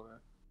 Drew Holiday.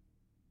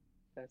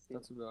 That's it.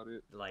 That's about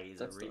it. Like, is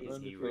That's the he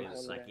only really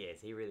person- like? Yeah,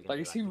 is he really? Like,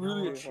 Gonna is be he you know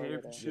really a what?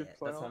 championship Yeah,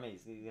 player? that's what I mean.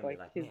 He's gonna Like,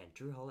 be like, his- man,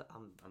 Drew Holiday,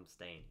 I'm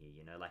staying here.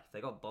 Like if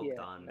they got Yeah,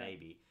 Bogdan, no.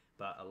 maybe.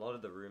 But a lot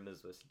of the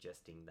rumors were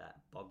suggesting that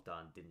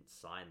Bogdan didn't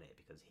sign there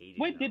because he didn't.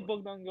 Where know did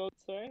what- Bogdan go?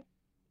 Sorry.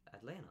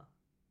 Atlanta.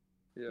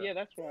 Yeah,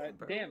 that's right.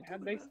 bro, Damn, we're how'd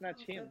talking they about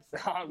snatch him?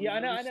 That's- Yeah, I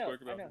know, We I know,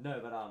 spoke about I know. it. No,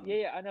 but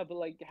Yeah, I know, but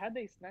like, how'd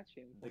they snatch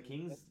him? The from?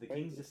 Kings, That's the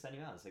crazy. Kings just sent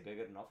him out and said, "Go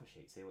get an offer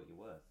sheet, see what you're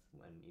worth,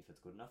 and if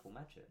it's good enough, we'll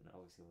match it." And it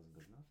obviously wasn't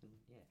good enough, and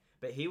yeah.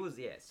 But he was,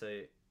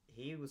 so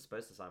he was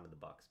supposed to sign with the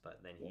Bucks,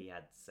 but then he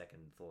had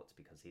second thoughts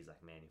because he's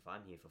like, "Man, if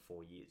I'm here for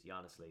 4 years,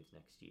 Giannis leaves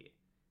next year,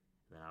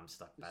 and then I'm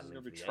stuck This is battling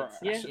gonna for be the trash.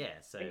 eighth." Yeah.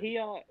 Yeah.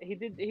 So He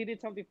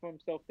did something for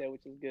himself there,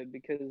 which is good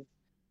because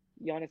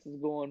Giannis is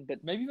gone,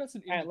 but Maybe that's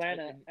an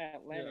Atlanta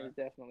yeah. is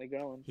definitely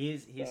growing.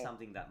 here's So,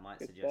 something that might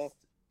good suggest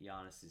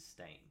Giannis is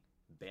staying.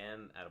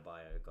 Bam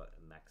Adebayo got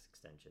a max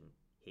extension.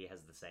 He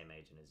has the same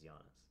agent as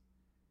Giannis.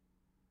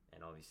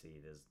 And obviously,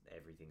 there's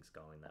everything's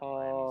going that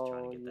Miami's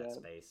trying to get that yeah.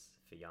 space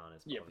for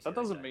Giannis. Yeah, obviously but that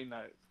they doesn't don't. mean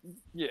that.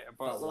 Yeah,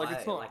 but But like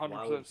it's why- not like, 100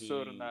 why would percent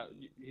certain that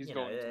he's you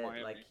going know, to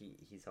Miami. Like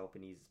he's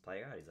helping his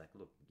player out. He's like,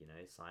 look,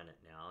 sign it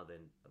now.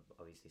 Then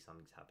obviously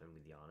something's happened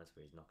with Giannis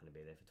where he's not going to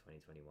be there for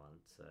 2021.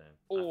 So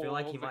I feel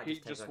like he Or might the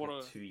just Heat take just like wanna-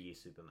 a 2-year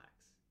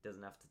supermax.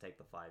 Doesn't have to take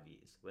the 5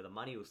 years, where the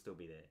money will still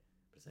be there,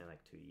 but it's only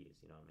like 2 years.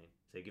 You know what I mean?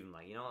 So you give him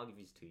like, I'll give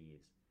you 2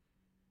 years.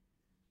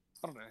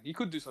 I don't know. He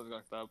could do something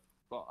like that,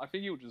 but I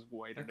think he would just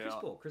wait And it Chris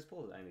out. Paul, Chris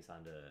Paul only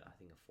signed a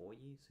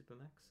 4-year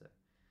supermax. So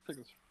I think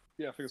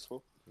it's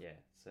full. yeah,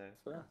 so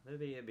Fair. it'll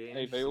be an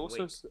Hey, they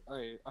interesting also,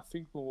 week. I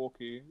think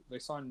Milwaukee they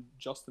signed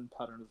Justin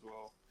Patton as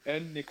well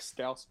and Nick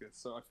Stauskas.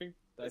 So I think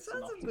that's They signed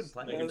enough. some to good s-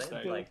 players. make They him have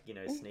stay.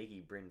 good.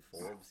 sneaky Bryn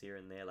Forbes here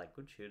and there, like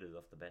good shooters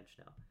off the bench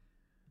now.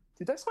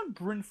 Did they sign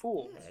Bryn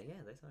Forbes? Yeah,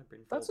 they signed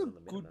Bryn Forbes That's a on the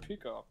good minimum.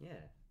 pickup Yeah,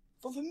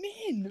 for the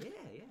men.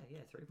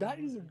 yeah. 3 That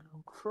is a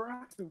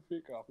cracking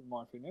pickup in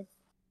my opinion.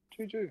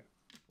 GG.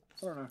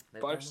 I don't know, They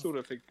but I almost- still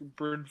don't think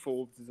Bryn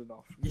Forbes is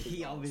enough. for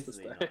He Giannis to obviously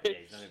stay. not. Yeah,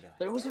 he's not gonna be like,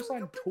 They also "Yeah,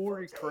 signed we got Torrey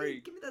Bryn Forbes, hey,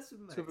 Craig Give me that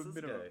supermax. to the Let's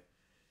minimum. go."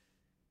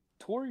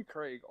 Torrey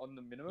Craig on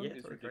the minimum Yeah,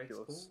 is Torrey Craig's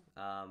ridiculous.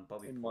 cool.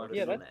 Bobby In my Porter's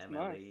Yeah, on the that's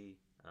MLE.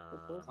 That's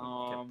Kept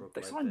Brook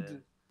They Lopez.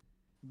 signed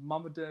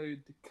Mamadou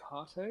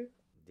Ducarte.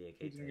 Diakite,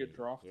 he didn't get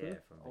drafted Yeah,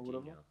 from or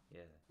whatever. Virginia.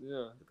 Yeah,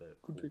 Yeah. he's got a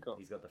Good pickup.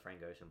 He's got the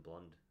Frank Ocean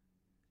blonde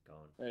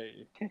going.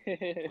 Hey.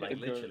 Like Good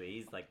go. literally,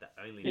 he's like the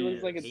only. he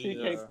looks man. like a He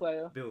 2K is- Yeah.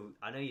 player. Bill,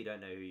 I know you don't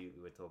know who you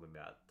were talking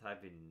about.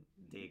 Type in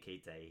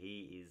Diakite.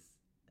 He is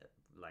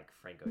like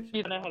Frank Ocean.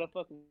 You don't know how to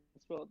fucking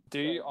spell it.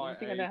 D-I-A-K. I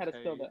think I know how to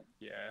spell that.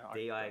 Yeah. I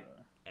D-I- don't know.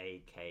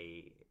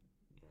 AK.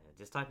 Yeah,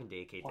 just type in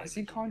Diakite. Why does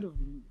he kind of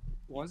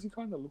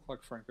look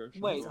like Frank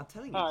Ocean? Wait. I'm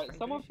telling you. Alright, Frank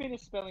someone Ocean.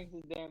 finish spelling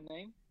his damn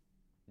name.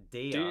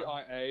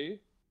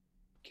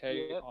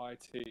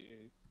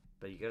 D-I-A-K-I-T-E.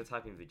 But you gotta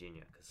type in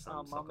Virginia because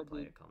some soccer Mamadou.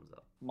 player comes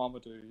up.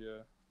 Mamadou, yeah.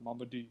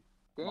 Mamadou.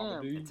 Damn.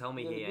 Mamadou. And tell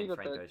me Yeah, he you ain't got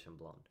Frank that. Ocean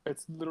blonde.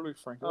 It's literally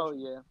Frank Oh Ocean.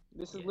 yeah,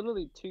 this is Yeah.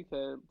 literally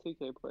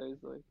 2K players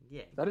like.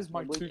 Yeah. That is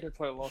my Wait. 2K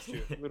player last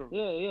year,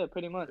 literally. Yeah,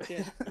 pretty much.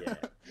 Yeah. Yeah.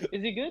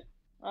 Is he good?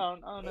 I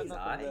don't know He's nothing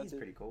alright. about He's this.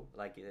 pretty cool.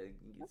 Like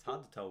it's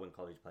hard to tell when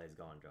college players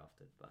go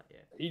undrafted, but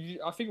yeah.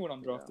 I think he went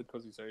undrafted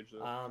because he's aged. He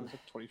was like I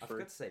 23.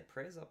 forgot to say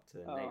prayers up to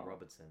Nate Oh.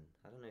 Robertson.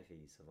 I don't know if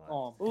he survived.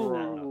 Oh, that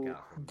bro.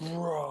 knockout from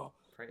Bro.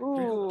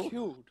 Ooh. Dude,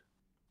 killed.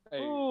 Hey,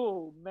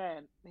 Oh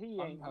man, he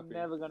I'm ain't happy.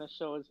 never gonna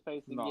show his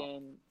face No.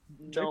 again.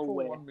 Jake Paul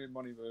Nowhere. won me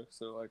money though,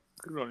 so like,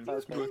 good on him.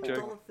 That's Good on okay.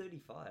 Jake.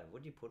 $1.35.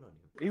 What'd you put on him?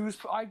 He was.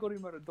 I got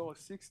him at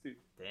 $1.60.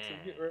 Damn.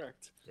 So get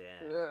wrecked.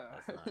 Damn. Yeah.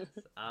 That's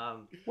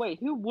nice. Wait,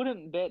 who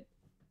wouldn't bet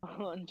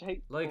on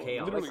Jake? Low key,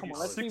 I Literally, was, come on, I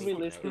let's was be thinking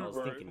realistic, Nate, I was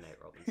bro. thinking Nate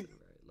Robinson,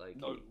 bro. Low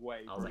No key. way.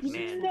 I was like, He's-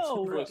 man,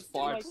 No, He was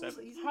like,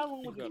 5'7". how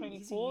long was he He's a- training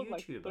He's a for?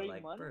 Like YouTuber, 3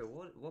 like, months. bro,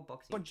 what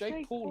boxing? But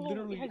Jake Paul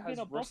literally has has been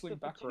a wrestling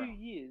boxer for 2 background,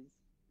 years.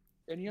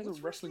 and he has What's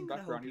a wrestling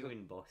gonna help background. you He's,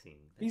 in boxing?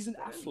 he's an They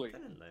don't- athlete. they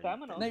don't learn-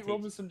 Stamina. they don't Nate teach-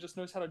 Robinson just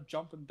knows how to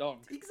jump and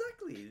dunk.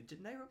 Exactly.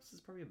 Nate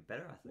Robinson's probably a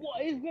better athlete. What?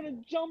 than He's Jake gonna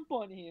Paul. jump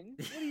on him?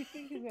 What do you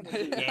think he's gonna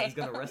do? Yeah, he's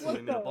gonna wrestle What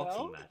him in a the boxing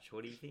hell? match.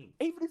 What do you think?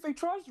 Even if he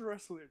tries to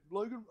wrestle him,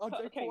 Jake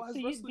Okay, Paul has so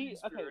you, wrestling okay,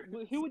 experience.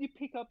 well, who would you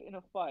pick up in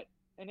a fight?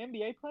 An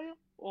NBA player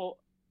or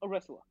a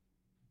wrestler?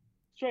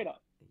 Straight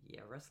up.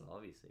 Yeah, wrestler,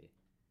 obviously.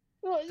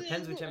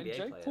 Depends which And NBA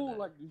Jake player, Paul though.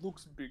 like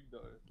looks big though.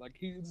 Like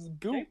he's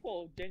built. Jake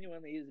Paul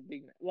genuinely is a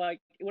big man.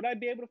 Like, would I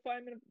be able to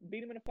fight him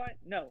beat him in a fight?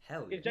 No.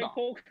 Hell If yeah. Jake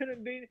Paul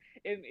couldn't beat,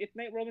 if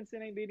Nate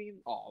Robinson ain't beating him,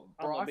 Oh,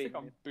 I'm bro, not I think beating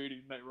I'm him.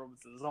 beating Nate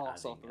Robinson's I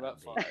ass think after that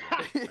I'll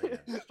fight. beat-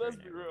 yeah, Let's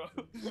Nate be real.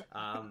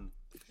 Robinson.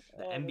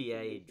 The Oh, that's NBA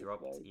ridiculous,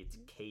 dropped guys. its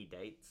key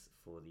dates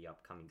for the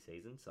upcoming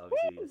season. So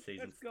obviously Woo! the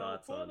season Let's go.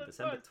 starts on Portland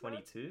December first, man.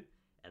 22,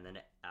 and then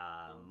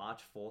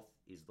March 4th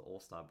is the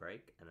All-Star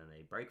break, and then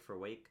they break for a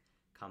week,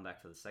 come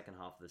back for the second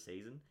half of the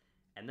season,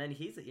 and then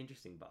here's the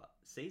interesting part: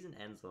 season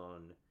ends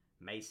on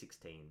May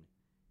 16,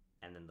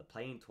 and then the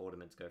play-in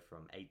tournaments go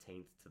from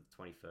 18th to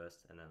the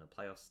 21st, and then the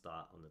playoffs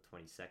start on the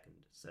 22nd.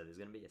 So there's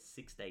going to be a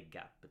 6-day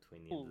gap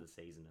between the end of the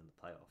season and the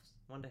playoffs.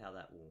 Wonder how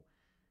that will.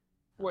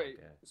 Wait,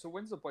 go. so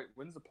when's the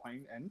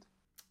plane end?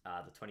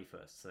 The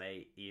 21st. So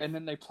And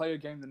then they play a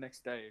game the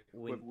next day.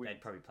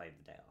 they'd probably play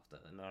the day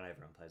after. Not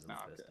everyone plays on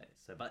the first okay. day.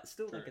 So, but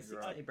still, like a True,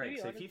 6-day right. break. To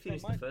be So if you honest,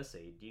 finish they the might- first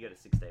seed, you get a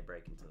 6-day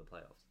break into the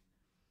playoffs.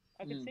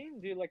 I could see him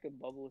do like a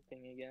bubble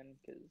thing again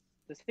because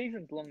the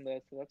season's long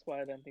though, so that's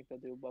why I don't think they'll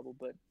do a bubble.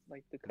 But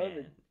like the COVID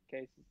Man.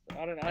 cases,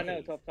 I don't know. I know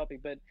it's Hey. off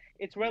topic, but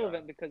it's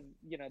relevant because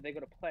they got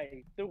to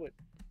play through it.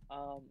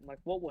 Like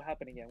what will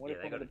happen again? What Yeah,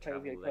 if they one got of to the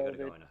players travel. get They got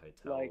to COVID? go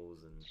into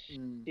hotels and.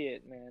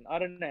 Shit, man, I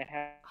don't know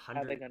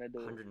how they're gonna do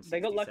it. They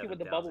got lucky with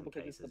the bubble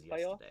because it's the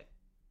playoffs. Yesterday.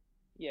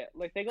 Yeah,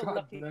 like they got God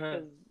lucky damn.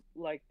 because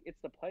like it's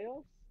the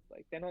playoffs.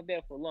 Like they're not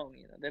there for long,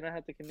 They don't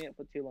have to commit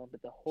for too long.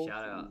 But the whole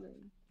Shout out.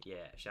 season,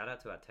 Yeah, shout out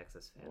to our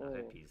Texas fan. I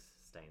hope Oh. he's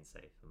staying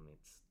safe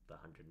amidst the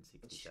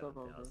Shut up,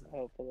 167,000.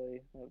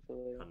 hopefully. I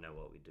don't know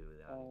what we do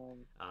without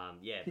him.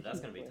 Yeah, but that's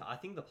gonna be. Definitely. I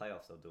think the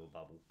playoffs will do a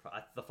bubble.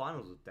 The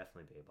finals will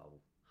definitely be a bubble.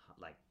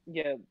 Like,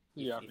 Yeah,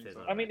 Yeah, I if think there's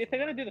so. not I mean, an if they're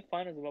gonna actual do the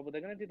finals as a bubble,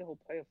 they're gonna do the whole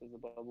playoffs as a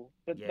bubble.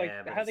 But Yeah, like,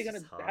 but how it's they gonna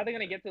just how they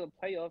gonna hard, get to the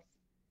playoffs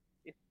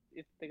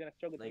if they're gonna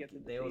struggle to Like, get to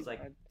the there was,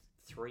 season?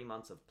 3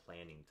 months of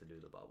planning to do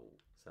the bubble.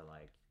 So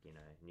like, and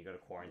you got to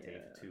quarantine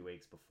Yeah. for 2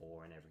 weeks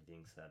before and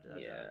everything. So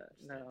Yeah,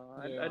 no,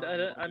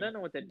 Yeah, I don't know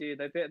what they do.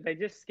 They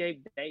just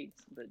escape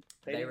dates, but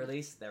They didn't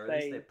released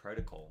say- their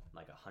protocol,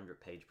 like a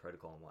 100-page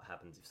protocol on what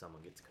happens if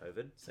someone gets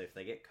COVID. So if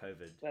they get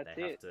COVID, That's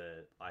they have it.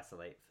 to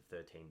isolate for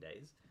 13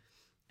 days.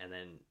 And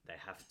then they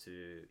have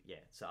to,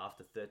 so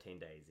after 13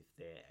 days, if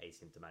they're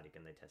asymptomatic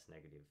and they test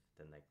negative,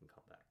 then they can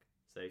come back.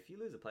 So if you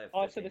lose a player for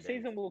Oh, 13 so the days,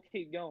 season will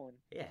keep going.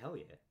 Yeah, hell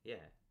yeah.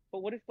 But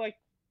what if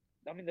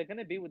they're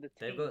gonna be with the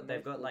team. They've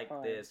got most of the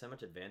time. there's so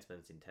much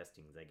advancements in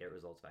testing. They get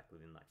results back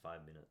within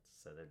 5 minutes.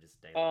 So they're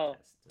just daily Oh,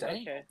 tests.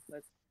 Dang. okay,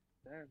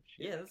 damn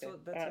shit. Yeah, that's okay.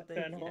 what Alright, they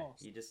fair do. enough.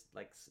 Yeah. You just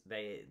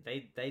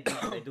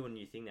they do a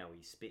new thing now where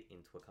you spit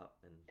into a cup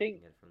and you Think-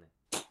 can get it from there.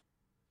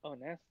 Oh,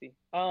 nasty.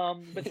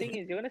 But thing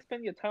is, you're gonna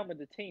spend your time with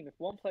the team. If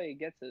one player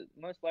gets it,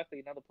 most likely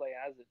another player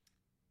has it.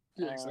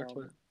 Yeah,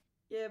 exactly.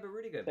 Yeah, but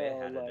Rudy Gobert So,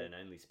 had like- it and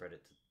only spread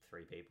it to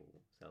 3 people.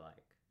 So like,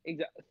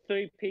 Exactly.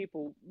 3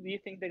 people. Do you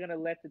think they're gonna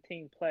let the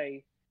team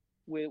play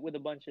with a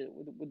bunch of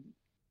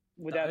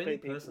without the 3 only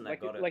people? person that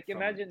Like, got it like from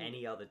imagine.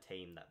 any other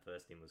team that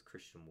versed him was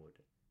Christian Wood.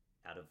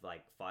 Out of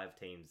 5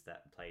 teams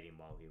that played him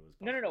while he was.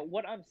 No. possible.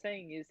 What I'm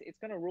saying is, it's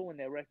gonna ruin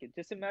their record.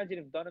 Just imagine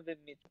if Donovan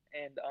Mitchell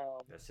and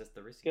That's just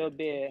the risk. you have to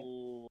Gobert, take.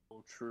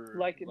 Oh, true.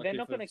 like if they're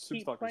not the gonna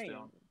keep superstar goes playing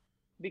down.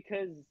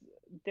 because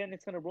then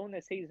it's gonna ruin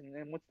their season.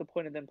 And what's the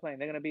point of them playing?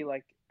 They're gonna be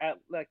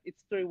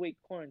it's 3-week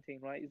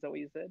quarantine, right? Is that what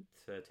you said?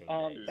 13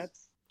 days.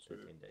 That's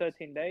 13 days.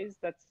 13 days.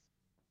 That's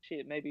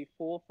shit. Maybe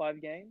 4 or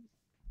 5 games.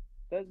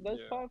 Those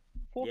Yeah. 4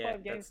 or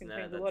 5 games can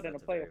change a lot in a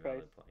that's very playoff race.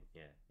 valid point.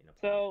 Yeah, in a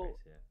playoff So, race,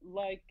 yeah.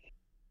 Like,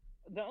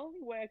 the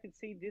only way I could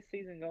see this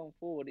season going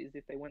forward is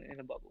if they went in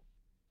a bubble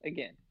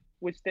again,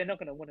 which they're not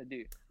going to want to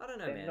do. I don't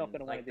know, They're man. not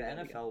gonna wanna Like do the that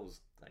again.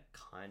 NFL's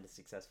kind of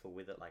successful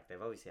with it. Like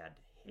they've obviously had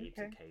heaps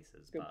of Okay.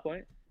 cases, Good but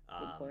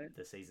point.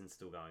 the season's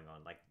still going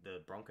on. Like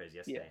the Broncos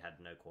yesterday had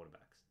no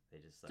quarterbacks. They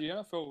just The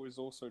NFL is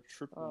also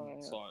triple Oh,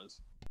 yeah. size.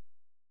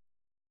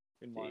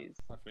 In my, Jeez.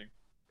 I think.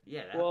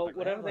 yeah. Well, they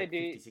whatever have, they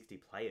 50, do- 60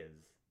 players,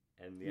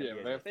 and the Yeah, NBA's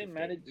they got they 15,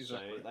 manage- so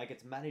Exactly. like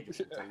it's manageable.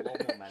 It's a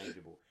lot more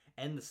manageable.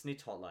 And the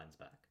snitch hotline's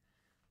back.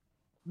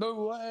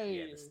 No way.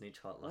 Yeah, the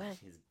snitch hotline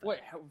is back. Wait,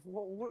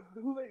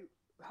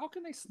 how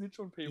can they snitch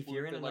on people? if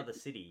you're in they're, another like,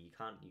 city, you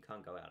can't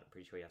go out. I'm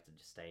pretty sure you have to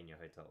just stay in your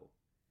hotel.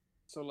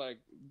 So like,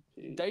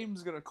 Jeez.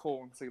 Dame's gonna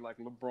call and see like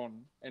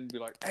LeBron and be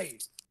like, "Hey,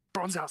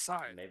 Bron's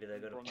outside." Maybe they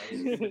got to LeBron play.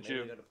 in Maybe the they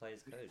gym. got to play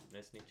his code. No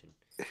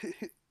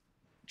snitching.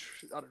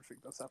 I don't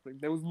think that's happening.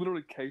 There was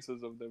literally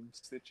cases of them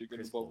snitching in the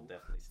Chris Paul bubble.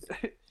 definitely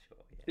snitched. Sure,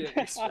 yeah.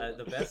 Yeah, he's-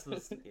 The best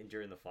was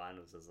during the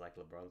finals was like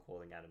LeBron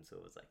calling Adam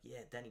Silver was like, "Yeah,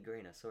 Danny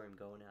Green, I saw him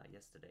going out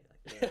yesterday."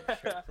 Like, yeah,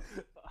 sure.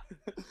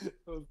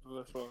 that was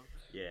the best one.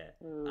 Yeah.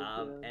 Oh,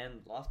 God.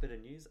 And last bit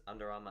of news: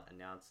 Under Armour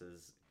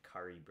announces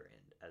Curry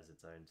brand as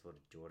its own sort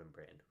of Jordan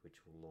brand, which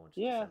will launch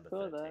Yeah, I December saw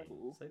 13th.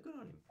 that. So good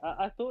on him.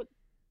 I thought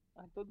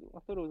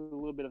it was a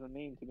little bit of a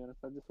meme, to be honest.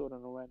 I just saw it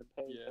on a random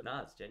page. Yeah.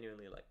 Nah, it's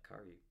genuinely like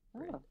Curry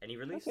brand. Ah, And he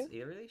released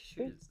okay.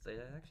 shoes.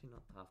 They're actually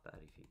not half bad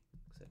if you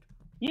search for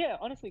them. Yeah,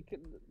 honestly,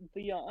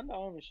 the Under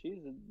Armour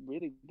shoes are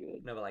really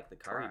good. No, but like the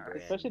Curry Fire.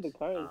 brand. Especially the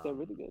Currys, they're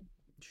really good.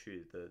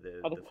 shoe, the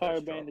the first Pyro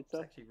drop. brand It's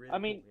itself. actually really I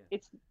mean, cool. Yeah.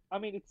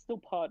 it's still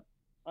part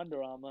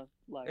Under Armour.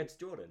 Like It's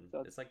Jordan.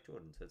 so It's like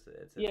Jordan. So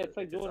it's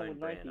like its Jordan own with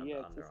brand Nike. under Yeah,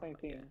 it's Under the same Armour,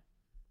 yeah. thing.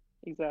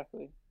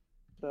 Exactly.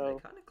 Yeah, So they're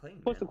kind of clean.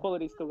 of course Man. the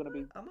quality's still gonna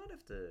be. I might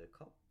have to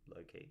cop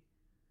low key.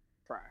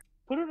 Trash.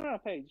 Put it on our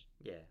page.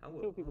 Yeah, I See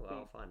will. what people I'll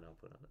think. find it. I'll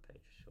put it on the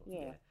page. Sure.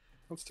 Yeah.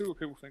 Let's see what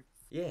people think.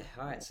 Yeah.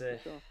 All right. Yeah, So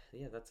for sure.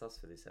 yeah, that's us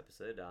for this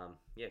episode.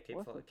 Yeah,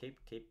 Awesome.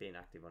 keep being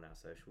active on our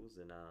socials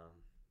and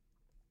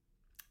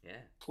yeah.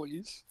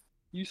 Please.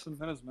 Use some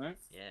manners, mate.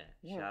 Yeah.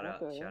 Yeah, Shout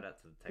out okay, yeah. to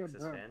the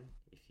Texas man. fan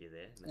if you're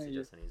there. Message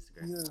yeah. us on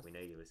Instagram. Yeah. We know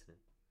you're listening.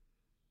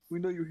 We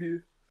know you're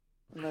here.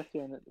 Unless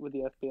you're in it with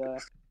the FBI.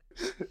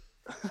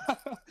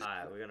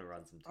 Alright, we're gonna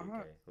run some 2K.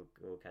 Alright.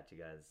 We'll catch you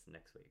guys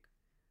next week.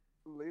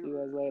 Later. See you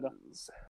guys later.